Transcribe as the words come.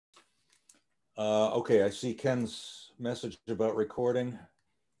Okay, I see Ken's message about recording.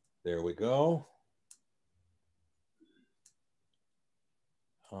 There we go.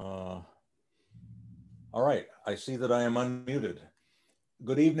 All right, I see that I am unmuted.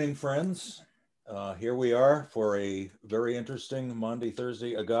 Good evening, friends. Here we are for a very interesting Maundy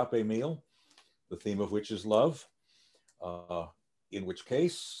Thursday agape meal, the theme of which is love. In which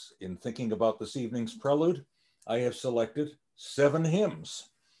case, in thinking about this evening's prelude, I have selected 7 hymns.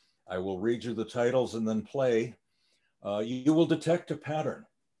 I will read you the titles and then play. You will detect a pattern.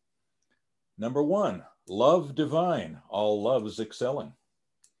 Number 1, love divine, all loves excelling.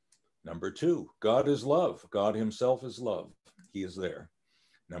 Number 2, God is love, God himself is love, he is there.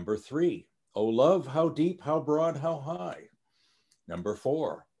 Number 3, oh love, how deep, how broad, how high. Number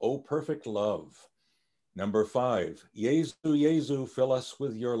 4, oh perfect love. Number 5, Jesu, Jesu, fill us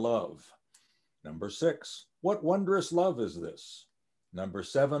with your love. Number 6, what wondrous love is this? Number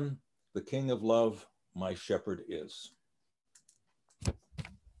 7, the King of love, my shepherd is.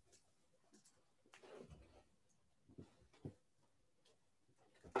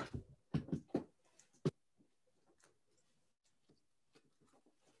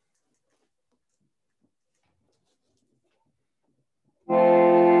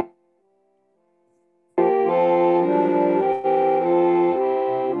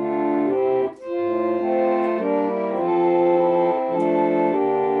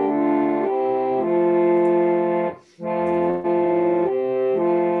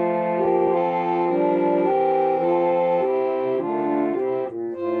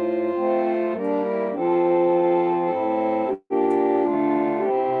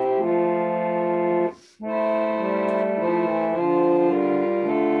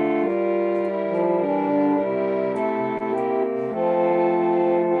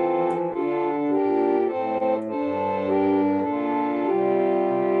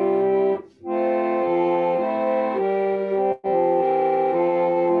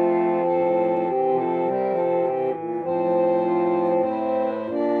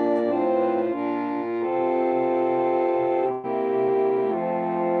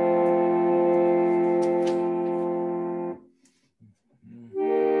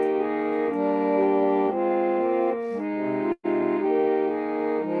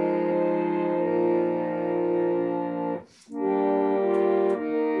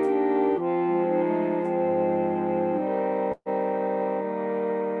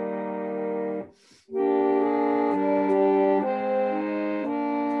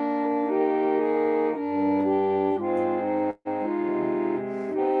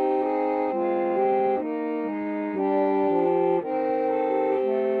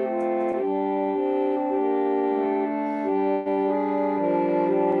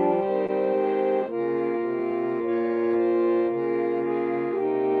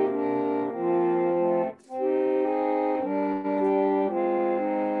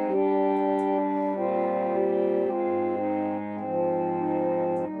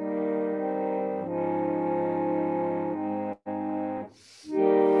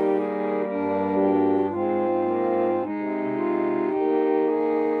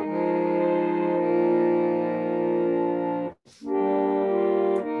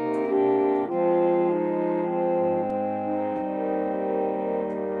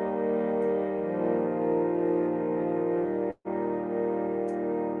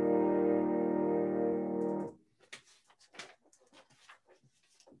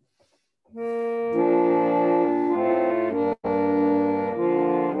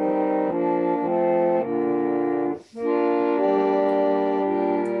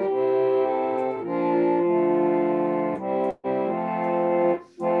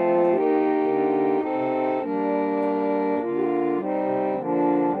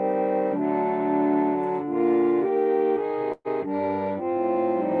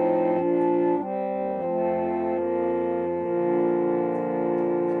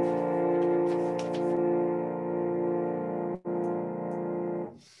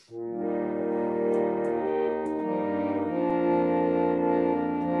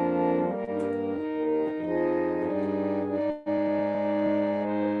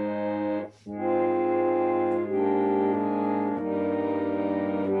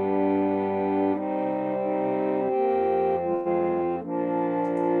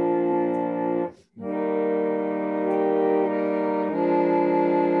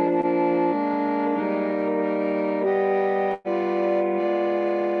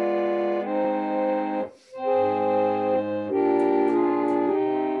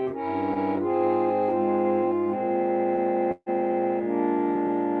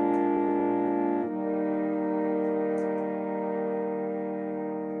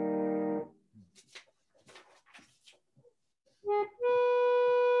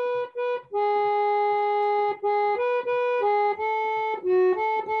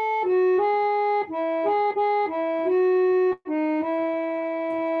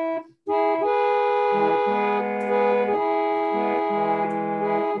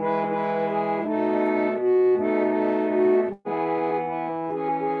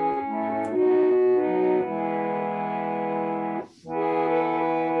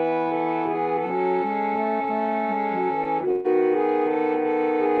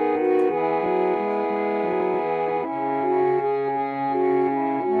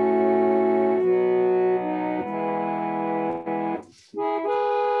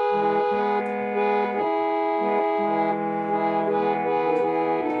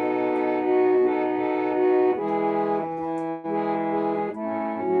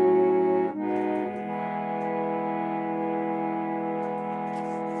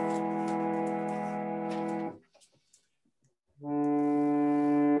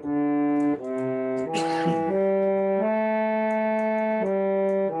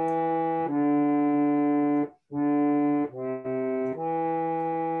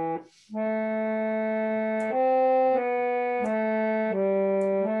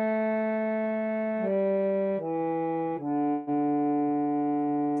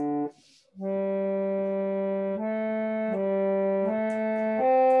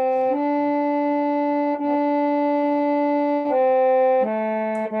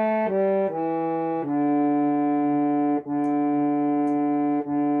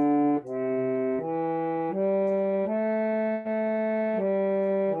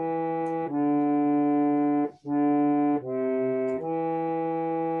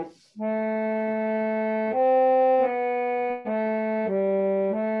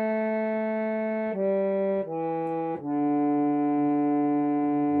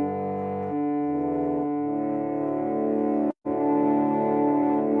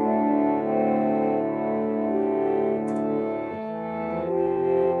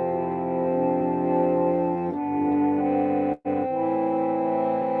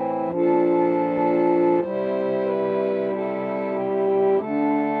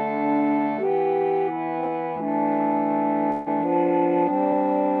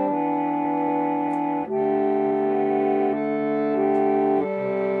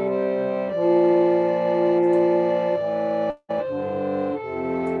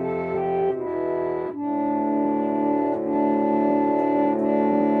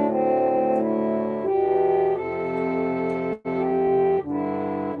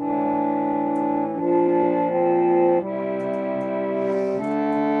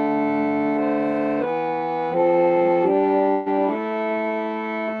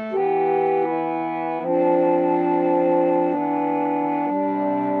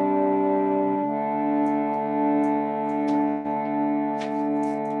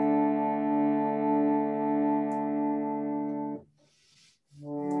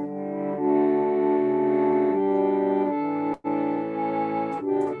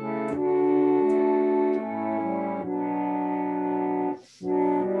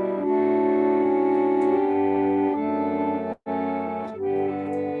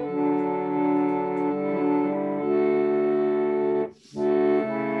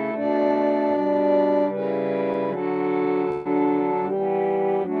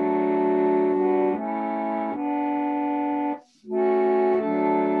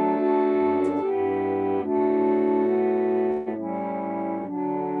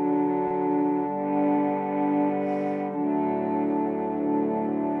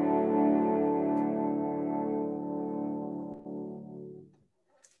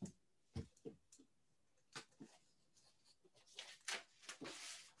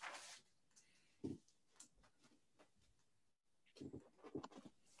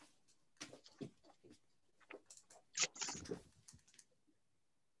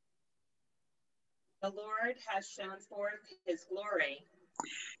 The Lord has shown forth his glory.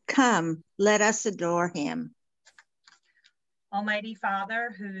 Come, let us adore him. Almighty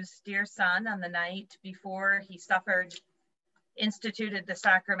Father, whose dear Son on the night before he suffered, instituted the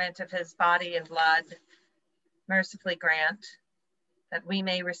sacrament of his body and blood, mercifully grant that we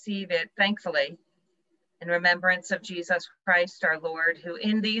may receive it thankfully in remembrance of Jesus Christ our Lord, who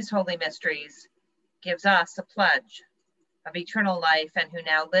in these holy mysteries gives us a pledge of eternal life and who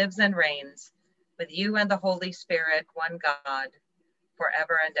now lives and reigns with you and the Holy Spirit, one God,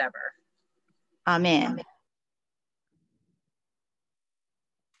 forever and ever. Amen.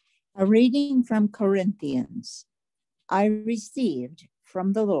 A reading from Corinthians. I received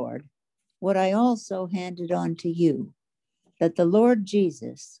from the Lord what I also handed on to you, that the Lord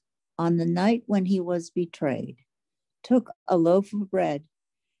Jesus, on the night when he was betrayed, took a loaf of bread,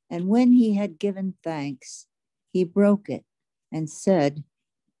 and when he had given thanks, he broke it and said,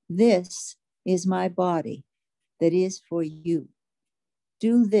 "This is my body that is for you.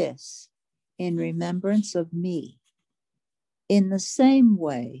 Do this in remembrance of me." In the same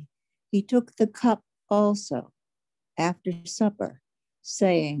way, he took the cup also after supper,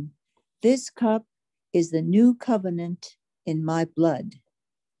 saying, "This cup is the new covenant in my blood.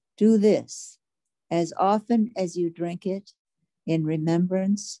 Do this as often as you drink it in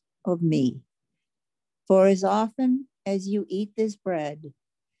remembrance of me. For as often as you eat this bread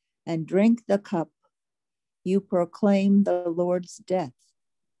and drink the cup, you proclaim the Lord's death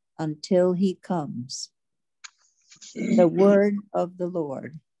until he comes." The word of the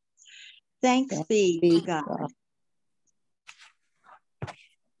Lord. Thanks be to God.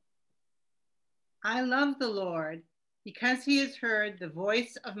 I love the Lord because he has heard the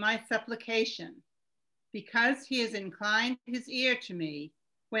voice of my supplication, because he has inclined his ear to me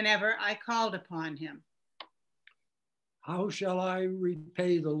whenever I called upon him. How shall I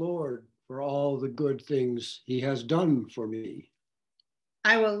repay the Lord for all the good things he has done for me?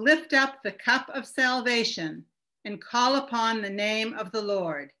 I will lift up the cup of salvation and call upon the name of the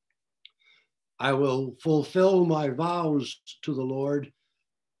Lord. I will fulfill my vows to the Lord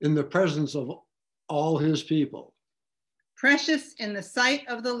in the presence of all his people. Precious in the sight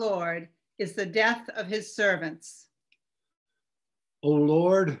of the Lord is the death of his servants. O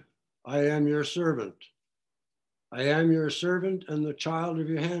Lord, I am your servant. I am your servant and the child of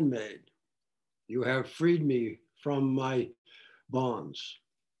your handmaid. You have freed me from my bonds.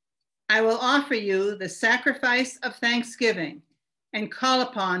 I will offer you the sacrifice of thanksgiving and call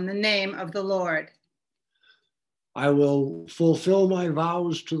upon the name of the Lord. I will fulfill my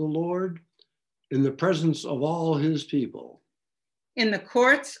vows to the Lord in the presence of all his people. In the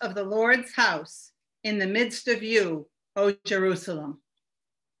courts of the Lord's house, in the midst of you, O Jerusalem.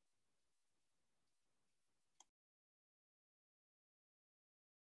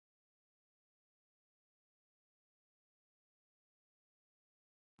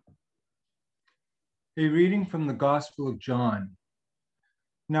 A reading from the Gospel of John.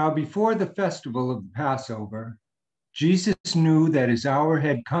 Now, before the festival of the Passover, Jesus knew that his hour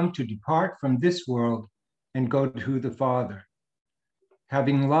had come to depart from this world and go to the Father.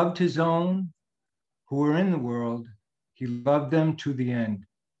 Having loved his own who were in the world, he loved them to the end.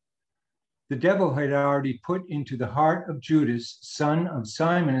 The devil had already put into the heart of Judas, son of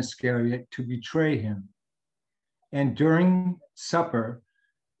Simon Iscariot, to betray him. And during supper,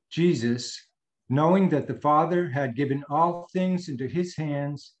 Jesus, knowing that the Father had given all things into his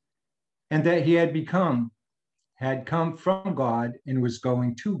hands, and that he had come from God and was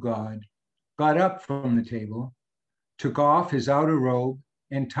going to God, got up from the table, took off his outer robe,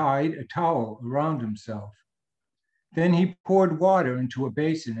 and tied a towel around himself. Then he poured water into a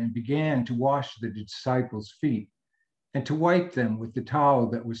basin and began to wash the disciples' feet and to wipe them with the towel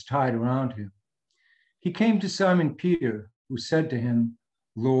that was tied around him. He came to Simon Peter, who said to him,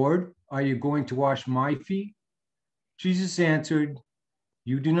 "Lord, are you going to wash my feet?" Jesus answered,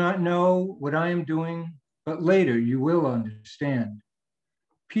 "You do not know what I am doing, but later you will understand."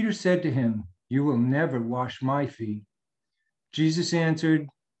 Peter said to him, "You will never wash my feet." Jesus answered,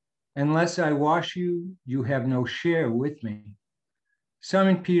 "Unless I wash you, you have no share with me."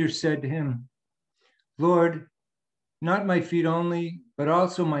 Simon Peter said to him, "Lord, not my feet only, but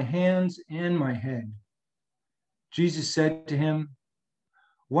also my hands and my head." Jesus said to him,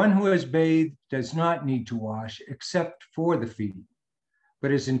 "One who has bathed does not need to wash except for the feet,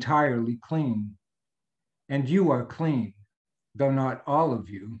 but is entirely clean. And you are clean, though not all of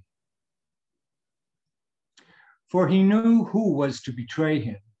you." For he knew who was to betray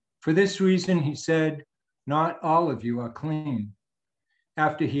him. For this reason, he said, "Not all of you are clean."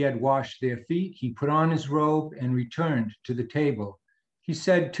 After he had washed their feet, he put on his robe and returned to the table. He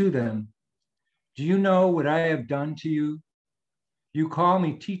said to them, Do you know what I have done to you? You call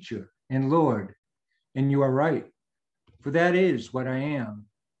me teacher and Lord, and you are right, for that is what I am.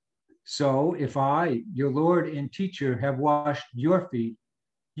 So if I, your Lord and teacher, have washed your feet,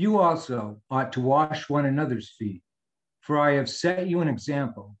 you also ought to wash one another's feet. For I have set you an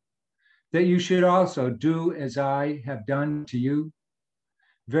example, that you should also do as I have done to you.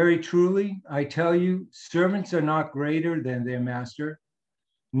 Very truly, I tell you, servants are not greater than their master,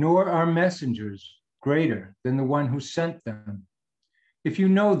 nor are messengers greater than the one who sent them. If you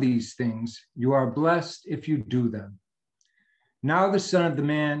know these things, you are blessed if you do them. Now the Son of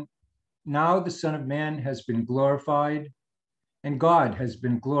Man has been glorified, and God has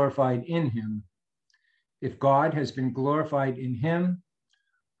been glorified in him. If God has been glorified in him,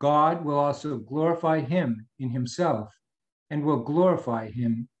 God will also glorify him in himself, and will glorify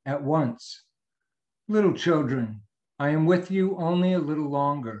him at once. Little children, I am with you only a little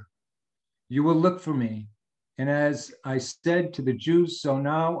longer. You will look for me, and as I said to the Jews, so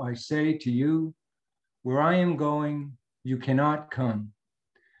now I say to you, where I am going, you cannot come.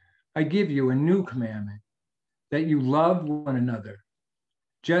 I give you a new commandment, that you love one another.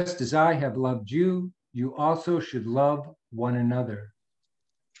 Just as I have loved you, you also should love one another.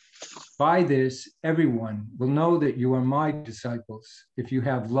 By this, everyone will know that you are my disciples, if you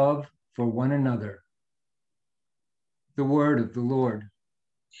have love for one another. The word of the Lord.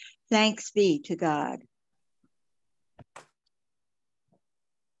 Thanks be to God.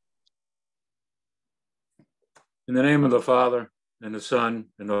 In the name of the Father, and the Son,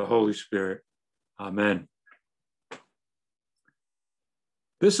 and the Holy Spirit. Amen.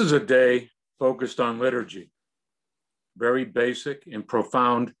 This is a day focused on liturgy. Very basic and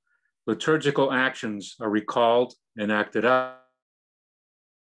profound liturgical actions are recalled and acted out.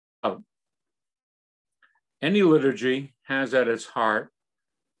 Any liturgy has at its heart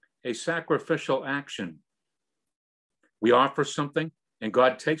a sacrificial action. We offer something, and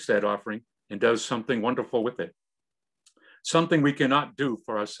God takes that offering and does something wonderful with it, something we cannot do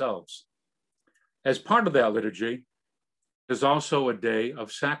for ourselves. As part of that liturgy is also a day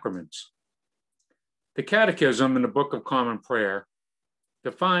of sacraments. The Catechism in the Book of Common Prayer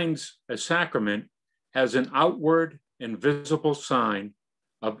defines a sacrament as an outward and visible sign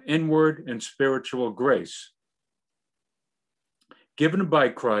of inward and spiritual grace, given by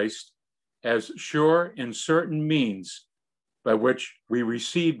Christ as sure and certain means by which we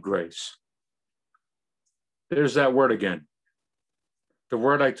receive grace. There's that word again. The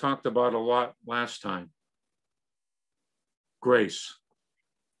word I talked about a lot last time. Grace,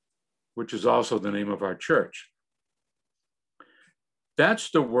 which is also the name of our church. That's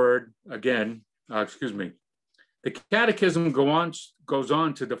the word, again, The Catechism goes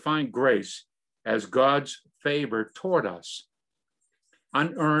on to define grace as God's favor toward us,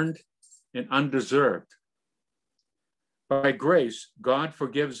 unearned and undeserved. By grace, God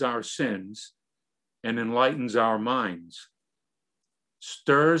forgives our sins and enlightens our minds,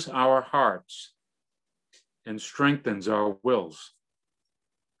 stirs our hearts, and strengthens our wills.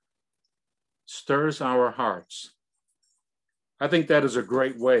 Stirs our hearts. I think that is a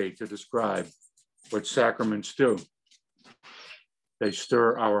great way to describe what sacraments do. They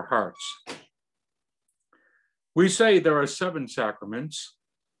stir our hearts. We say there are 7 sacraments,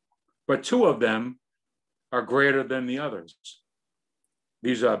 but 2 of them are greater than the others.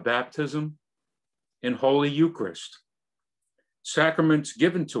 These are baptism and Holy Eucharist, sacraments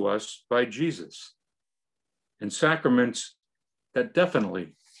given to us by Jesus, and sacraments that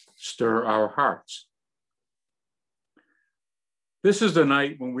definitely stir our hearts. This is the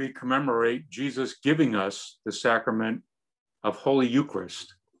night when we commemorate Jesus giving us the sacrament of Holy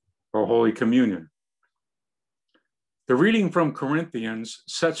Eucharist or Holy Communion. The reading from Corinthians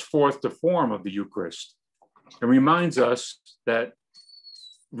sets forth the form of the Eucharist and reminds us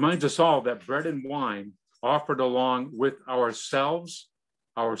all that bread and wine offered along with ourselves,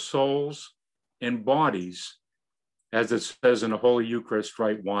 our souls, and bodies, as it says in the Holy Eucharist,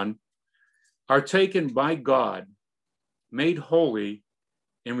 Rite 1, are taken by God, made holy,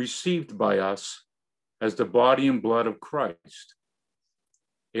 and received by us as the body and blood of Christ,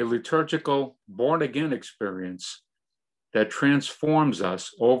 a liturgical born-again experience that transforms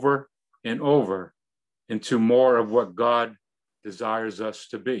us over and over into more of what God desires us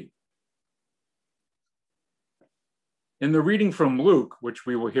to be. In the reading from Luke, which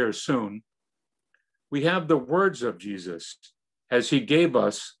we will hear soon, we have the words of Jesus as he gave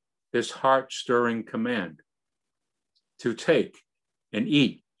us this heart-stirring command to take and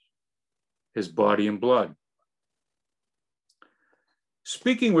eat his body and blood.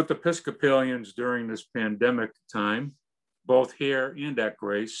 Speaking with Episcopalians during this pandemic time, both here and at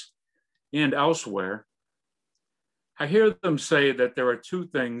Grace, and elsewhere, I hear them say that there are two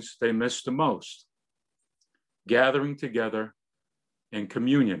things they miss the most: gathering together and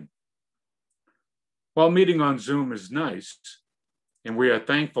communion. While meeting on Zoom is nice, and we are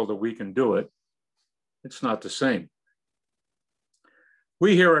thankful that we can do it, it's not the same.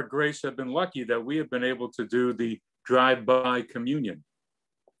 We here at Grace have been lucky that we have been able to do the drive-by communion.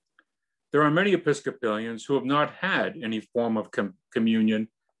 There are many Episcopalians who have not had any form of communion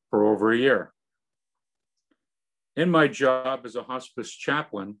for over a year. In my job as a hospice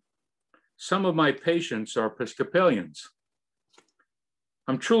chaplain, some of my patients are Episcopalians.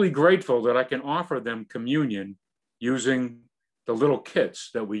 I'm truly grateful that I can offer them communion using the little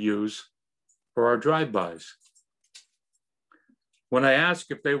kits that we use for our drive-bys. When I ask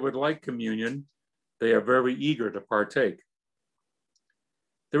if they would like communion, they are very eager to partake.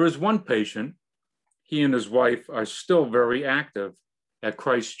 There is one patient, he and his wife are still very active at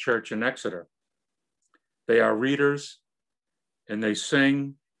Christ Church in Exeter. They are readers and they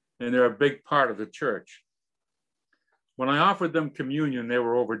sing, and they're a big part of the church. When I offered them communion, they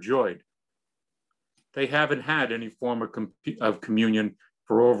were overjoyed. They haven't had any form of communion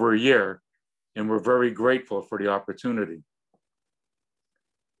for over a year, and we're very grateful for the opportunity.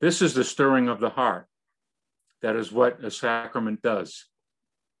 This is the stirring of the heart. That is what a sacrament does.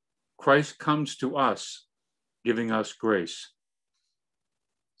 Christ comes to us, giving us grace.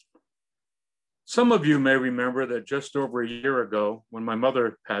 Some of you may remember that just over a year ago, when my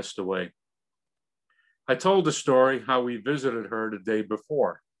mother passed away, I told the story how we visited her the day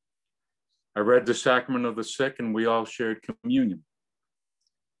before. I read the Sacrament of the Sick and we all shared communion.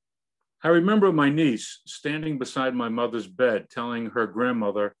 I remember my niece standing beside my mother's bed telling her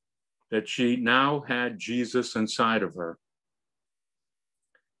grandmother that she now had Jesus inside of her.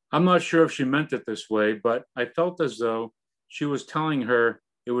 I'm not sure if she meant it this way, but I felt as though she was telling her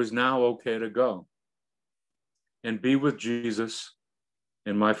it was now okay to go and be with Jesus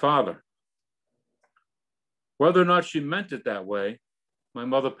and my Father. Whether or not she meant it that way, my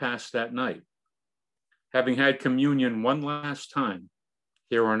mother passed that night, having had communion one last time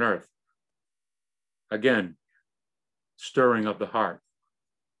here on earth. Again, stirring of the heart.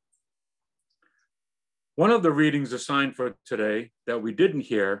 One of the readings assigned for today that we didn't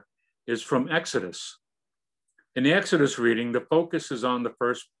hear is from Exodus. In the Exodus reading, the focus is on the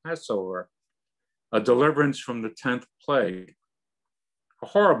first Passover, a deliverance from the 10th plague, a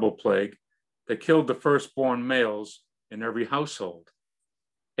horrible plague that killed the firstborn males in every household,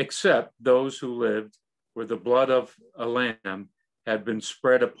 except those who lived where the blood of a lamb had been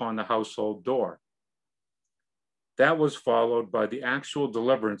spread upon the household door. That was followed by the actual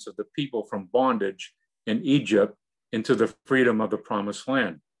deliverance of the people from bondage in Egypt into the freedom of the promised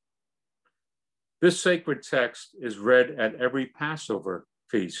land. This sacred text is read at every Passover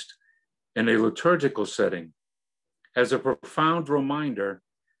feast in a liturgical setting as a profound reminder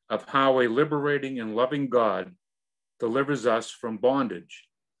of how a liberating and loving God delivers us from bondage,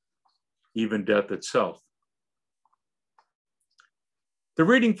 even death itself. The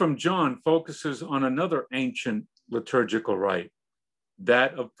reading from John focuses on another ancient liturgical rite,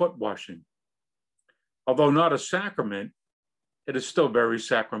 that of foot washing. Although not a sacrament, it is still very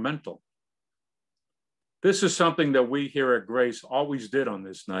sacramental. This is something that we here at Grace always did on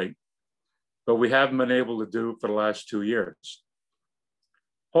this night, but we haven't been able to do for the last 2 years.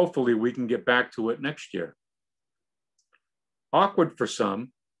 Hopefully we can get back to it next year. Awkward for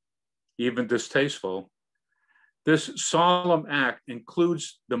some, even distasteful, this solemn act included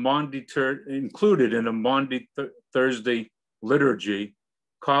in the Maundy Thursday liturgy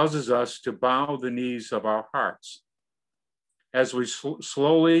causes us to bow the knees of our hearts. As we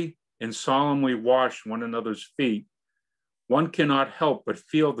slowly and solemnly wash one another's feet, one cannot help but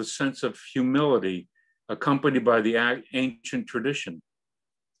feel the sense of humility accompanied by the ancient tradition,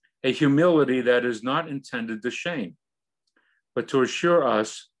 a humility that is not intended to shame, but to assure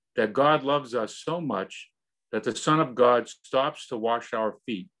us that God loves us so much that the Son of God stops to wash our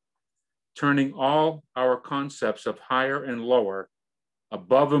feet, turning all our concepts of higher and lower,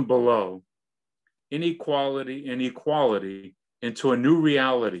 above and below, inequality and equality into a new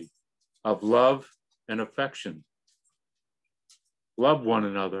reality of love and affection. Love one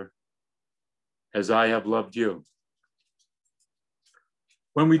another as I have loved you.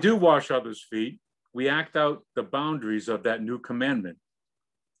 When we do wash others' feet, we act out the boundaries of that new commandment,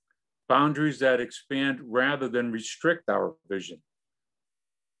 boundaries that expand rather than restrict our vision.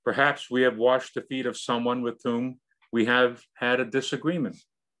 Perhaps we have washed the feet of someone with whom we have had a disagreement,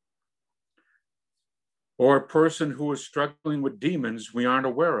 or a person who is struggling with demons we aren't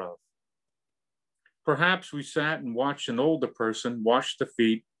aware of. Perhaps we sat and watched an older person wash the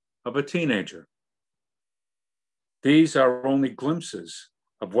feet of a teenager. These are only glimpses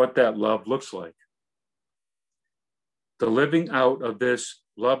of what that love looks like. The living out of this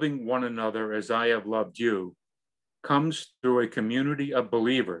loving one another as I have loved you comes through a community of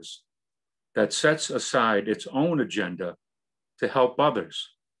believers that sets aside its own agenda to help others,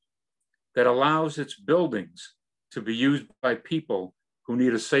 that allows its buildings to be used by people who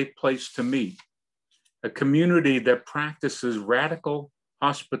need a safe place to meet, a community that practices radical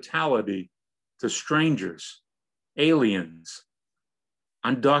hospitality to strangers, aliens,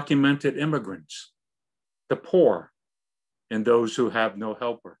 undocumented immigrants, the poor, and those who have no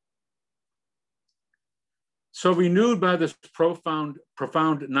helper. So renewed by this profound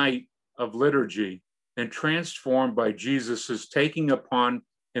night of liturgy and transformed by Jesus's taking upon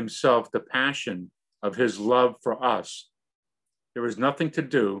himself the passion of his love for us, there is nothing to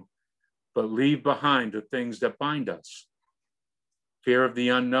do but leave behind the things that bind us: fear of the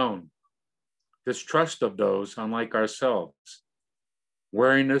unknown, distrust of those unlike ourselves,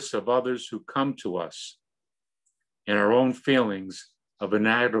 wariness of others who come to us, and our own feelings of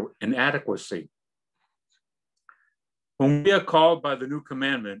inadequacy. When we are called by the new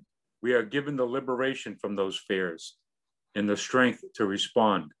commandment, we are given the liberation from those fears and the strength to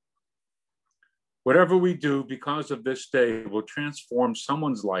respond. Whatever we do because of this day will transform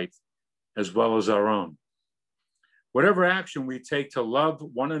someone's life as well as our own. Whatever action we take to love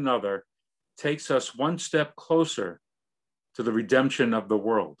one another takes us one step closer to the redemption of the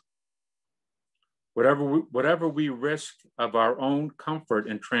world. Whatever we risk of our own comfort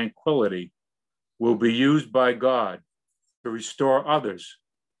and tranquility will be used by God to restore others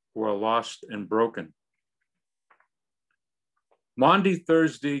who are lost and broken. Maundy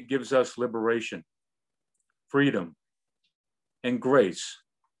Thursday gives us liberation, freedom, and grace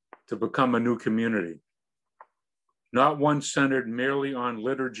to become a new community, not one centered merely on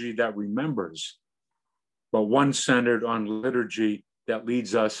liturgy that remembers, but one centered on liturgy that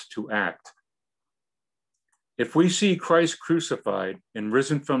leads us to act. If we see Christ crucified and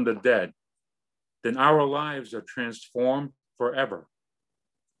risen from the dead, then our lives are transformed forever.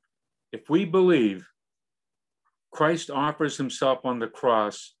 If we believe Christ offers himself on the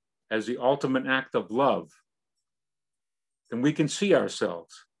cross as the ultimate act of love, then we can see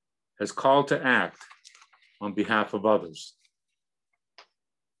ourselves as called to act on behalf of others.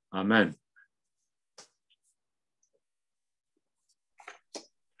 Amen.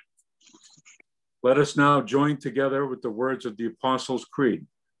 Let us now join together with the words of the Apostles' Creed.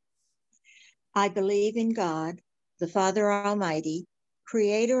 I believe in God, the Father Almighty,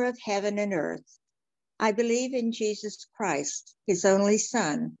 creator of heaven and earth. I believe in Jesus Christ, his only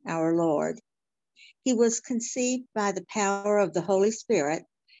Son, our Lord. He was conceived by the power of the Holy Spirit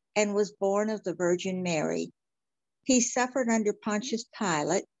and was born of the Virgin Mary. He suffered under Pontius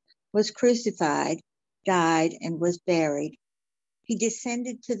Pilate, was crucified, died, and was buried. He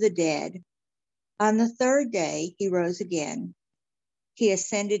descended to the dead. On the third day, he rose again. He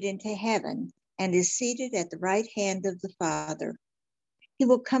ascended into heaven and is seated at the right hand of the Father. He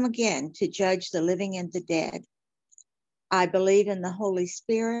will come again to judge the living and the dead. I believe in the Holy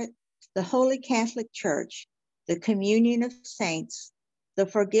Spirit, the Holy Catholic Church, the communion of saints, the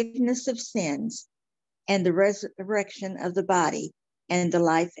forgiveness of sins, and the resurrection of the body, and the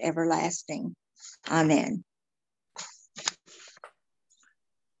life everlasting. Amen.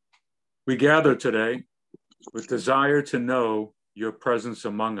 We gather today with desire to know your presence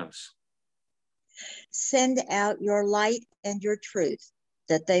among us. Send out your light and your truth,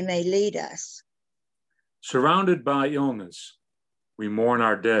 that they may lead us. Surrounded by illness, we mourn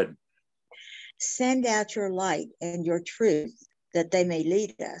our dead. Send out your light and your truth, that they may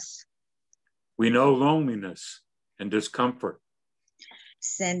lead us. We know loneliness and discomfort.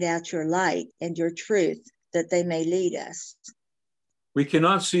 Send out your light and your truth, that they may lead us. We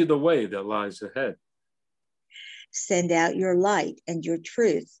cannot see the way that lies ahead. Send out your light and your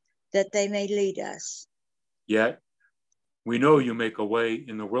truth, that they may lead us. Yet, we know you make a way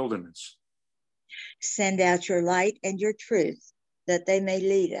in the wilderness. Send out your light and your truth, that they may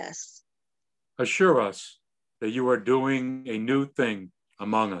lead us. Assure us that you are doing a new thing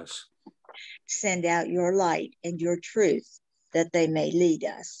among us. Send out your light and your truth, that they may lead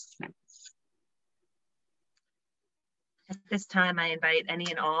us. At this time, I invite any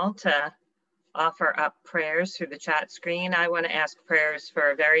and all to offer up prayers through the chat screen. I want to ask prayers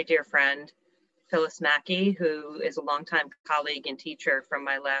for a very dear friend, Phyllis Mackey, who is a longtime colleague and teacher from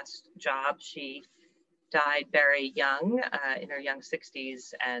my last job. She died very young, in her young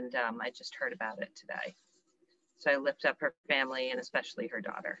 60s, and I just heard about it today. So I lift up her family and especially her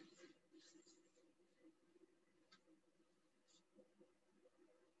daughter.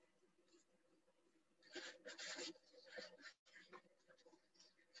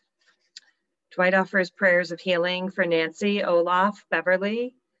 Dwight offers prayers of healing for Nancy, Olaf,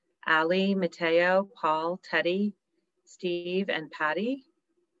 Beverly, Allie, Mateo, Paul, Teddy, Steve, and Patty.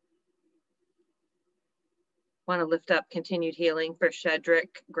 Want to lift up continued healing for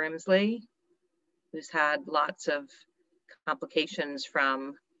Shedrick Grimsley, who's had lots of complications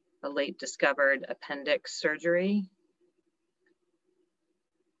from a late discovered appendix surgery.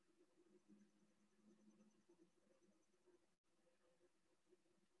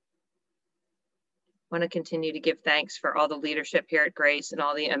 Want to continue to give thanks for all the leadership here at Grace and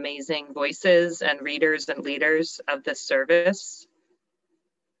all the amazing voices and readers and leaders of this service.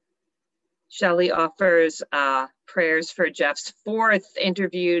 Shelley offers prayers for Jeff's 4th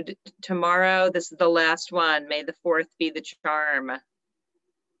interviewed tomorrow. This is the last one. May the 4th be the charm.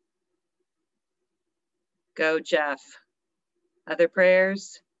 Go, Jeff. Other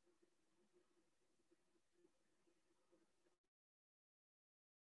prayers?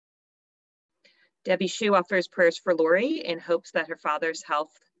 Debbie Shue offers prayers for Lori in hopes that her father's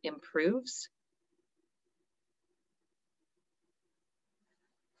health improves.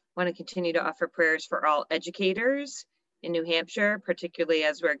 Want to continue to offer prayers for all educators in New Hampshire, particularly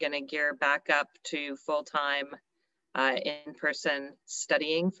as we're going to gear back up to full-time in-person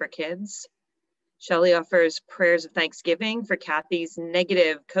studying for kids. Shelley offers prayers of thanksgiving for Kathy's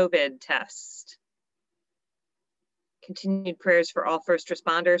negative COVID test. Continued prayers for all first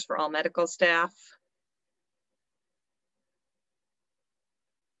responders, for all medical staff.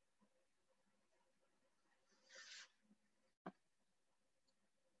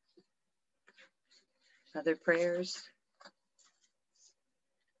 Other prayers.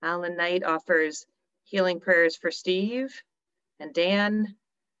 Alan Knight offers healing prayers for Steve and Dan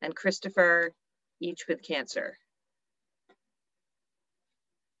and Christopher, each with cancer.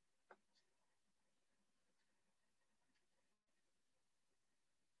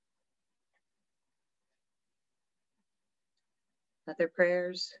 Other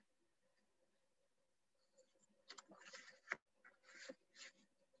prayers.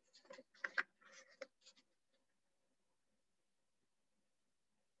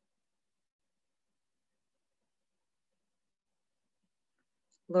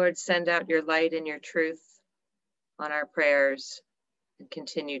 Lord, send out your light and your truth on our prayers and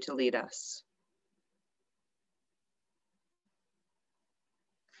continue to lead us.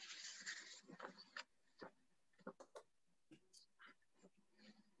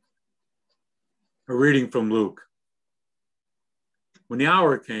 A reading from Luke. When the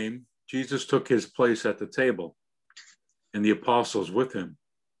hour came, Jesus took his place at the table, and the apostles with him.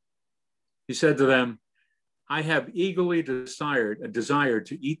 He said to them, I have eagerly desired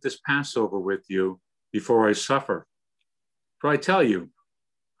to eat this Passover with you before I suffer. For I tell you,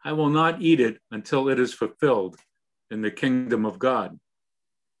 I will not eat it until it is fulfilled in the kingdom of God.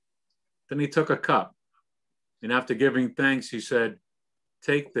 Then he took a cup, and after giving thanks, he said,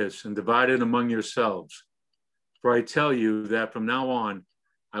 take this and divide it among yourselves. For I tell you that from now on,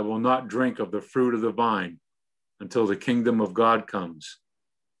 I will not drink of the fruit of the vine until the kingdom of God comes.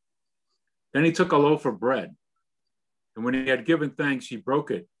 Then he took a loaf of bread, and when he had given thanks, he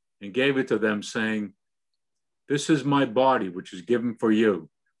broke it and gave it to them, saying, this is my body, which is given for you.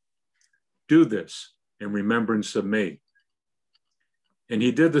 Do this in remembrance of me. And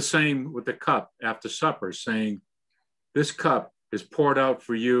he did the same with the cup after supper, saying, this cup is poured out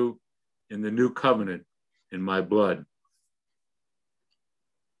for you in the new covenant in my blood.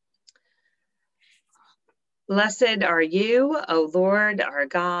 Blessed are you, O Lord, our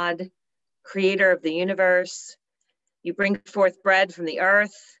God, creator of the universe. You bring forth bread from the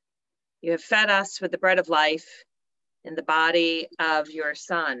earth. You have fed us with the bread of life in the body of your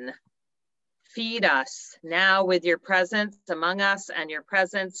Son. Feed us now with your presence among us and your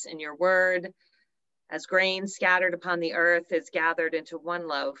presence in your word. As grain scattered upon the earth is gathered into one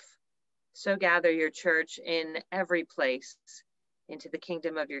loaf, so gather your church in every place into the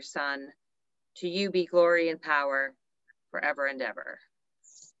kingdom of your Son. To you be glory and power forever and ever.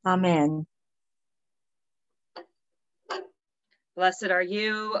 Amen. Blessed are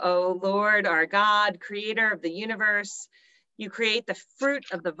you, O Lord, our God, creator of the universe. You create the fruit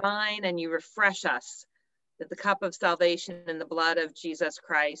of the vine and you refresh us with the cup of salvation in the blood of Jesus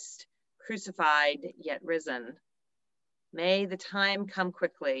Christ, crucified yet risen. May the time come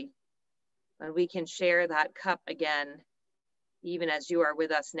quickly when we can share that cup again, even as you are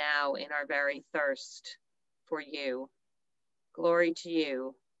with us now in our very thirst for you. Glory to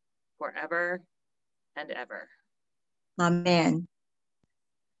you forever and ever. Amen.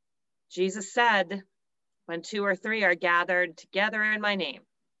 Jesus said, when 2 or 3 are gathered together in my name,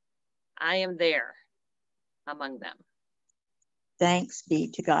 I am there among them. Thanks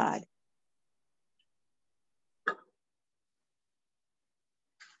be to God.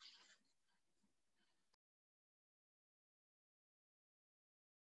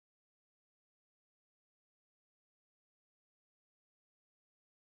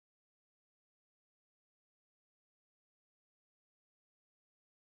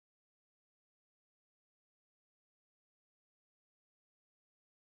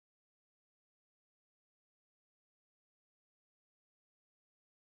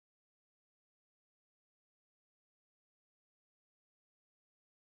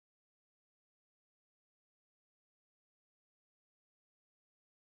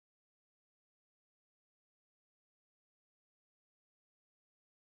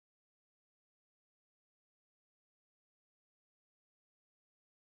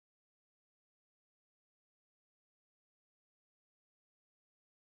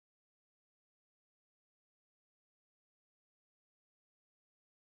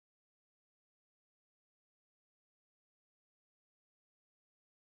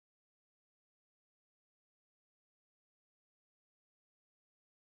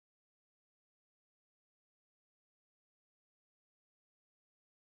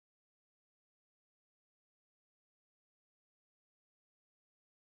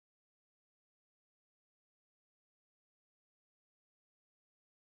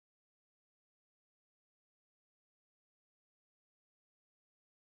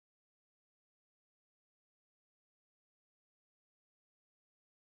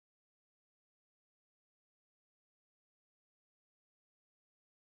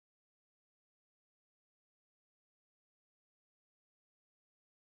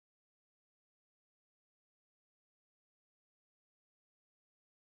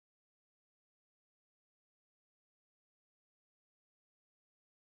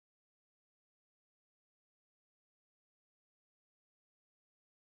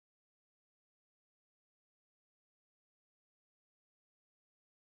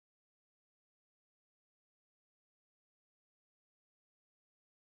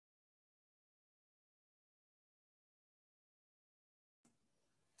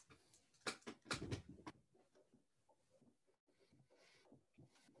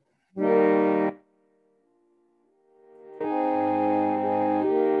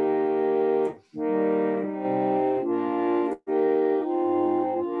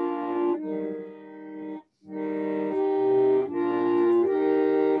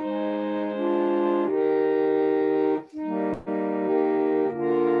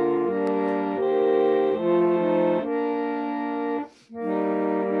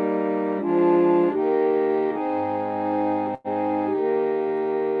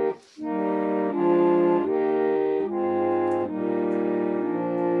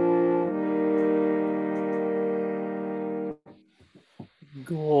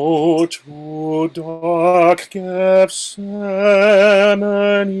 Go to dark Gethsemane,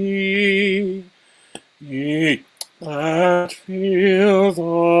 ye that feel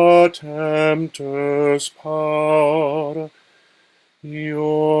the tempter's power,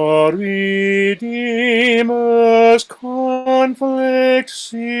 your Redeemer's conflict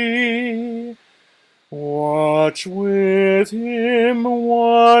see. Watch with him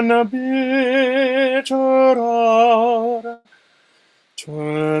one bitter hour.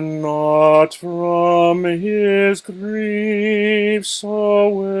 Turn not from his griefs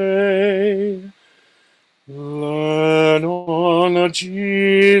away. Learn on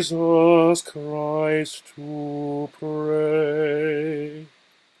Jesus Christ to pray.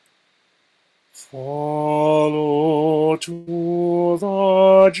 Follow to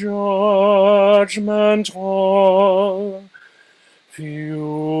the judgment hall.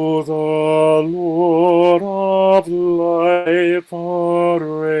 View the Lord of life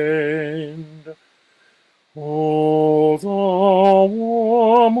arraigned. Oh, the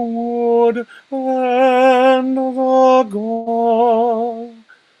wormwood and the gall.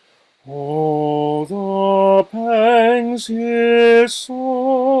 Oh, the pangs his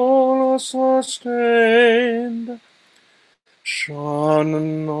soul sustained.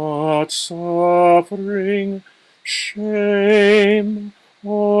 Shun not suffering, shame,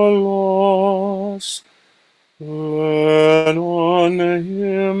 or loss. Learn on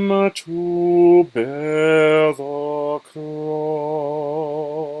him to bear the cross.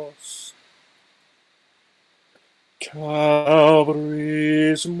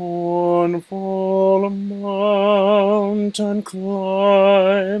 Calvary's mournful mountain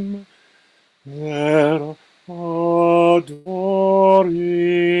climb, there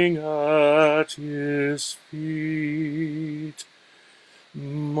adoring at his feet.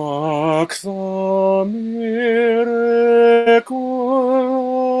 Mark the miracle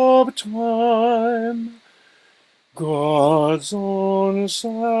of time, God's own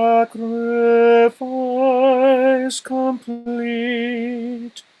sacrifice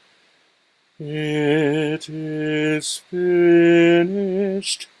complete. It is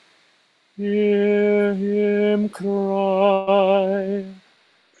finished. Hear him cry.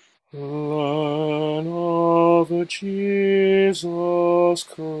 Learn of Jesus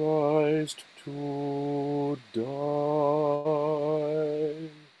Christ to die.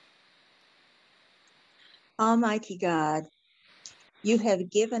 Almighty God, you have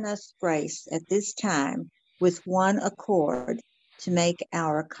given us grace at this time with one accord to make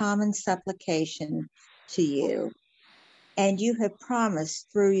our common supplication to you. And you have promised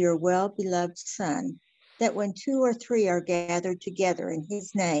through your well-beloved Son that when 2 or 3 are gathered together in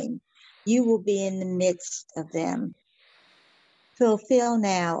his name, you will be in the midst of them. Fulfill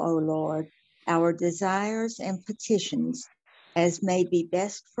now, O Lord, our desires and petitions as may be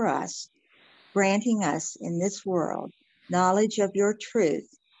best for us, granting us in this world knowledge of your truth,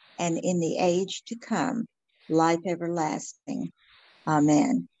 and in the age to come, life everlasting.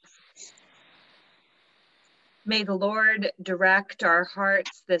 Amen. May the Lord direct our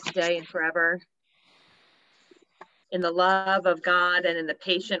hearts this day and forever in the love of God and in the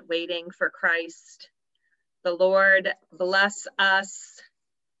patient waiting for Christ. The Lord bless us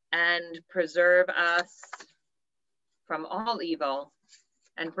and preserve us from all evil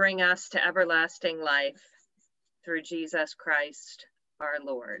and bring us to everlasting life through Jesus Christ, our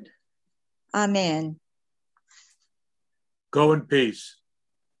Lord. Amen. Go in peace.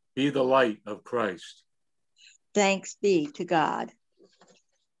 Be the light of Christ. Thanks be to God.